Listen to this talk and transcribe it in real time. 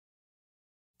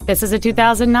This is a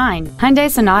 2009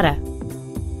 Hyundai Sonata.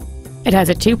 It has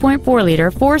a 2.4-liter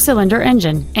four-cylinder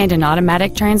engine and an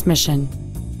automatic transmission.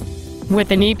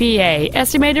 With an EPA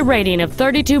estimated rating of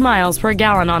 32 miles per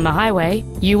gallon on the highway,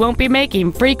 you won't be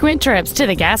making frequent trips to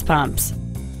the gas pumps.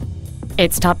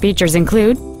 Its top features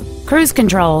include cruise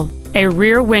control, a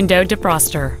rear window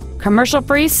defroster,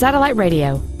 commercial-free satellite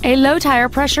radio, a low tire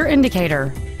pressure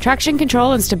indicator, traction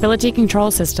control and stability control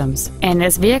systems, and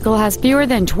this vehicle has fewer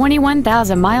than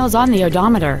 21,000 miles on the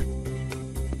odometer.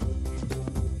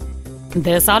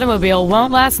 This automobile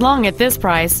won't last long at this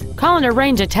price. Call and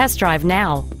arrange a test drive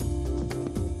now.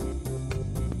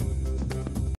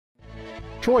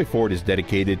 Troy Ford is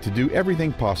dedicated to do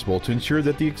everything possible to ensure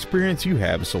that the experience you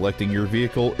have selecting your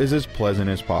vehicle is as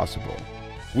pleasant as possible.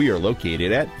 We are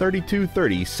located at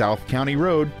 3230 South County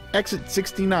Road, exit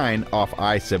 69 off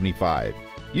I-75.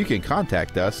 You can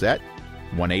contact us at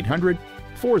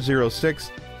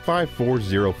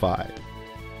 1-800-406-5405.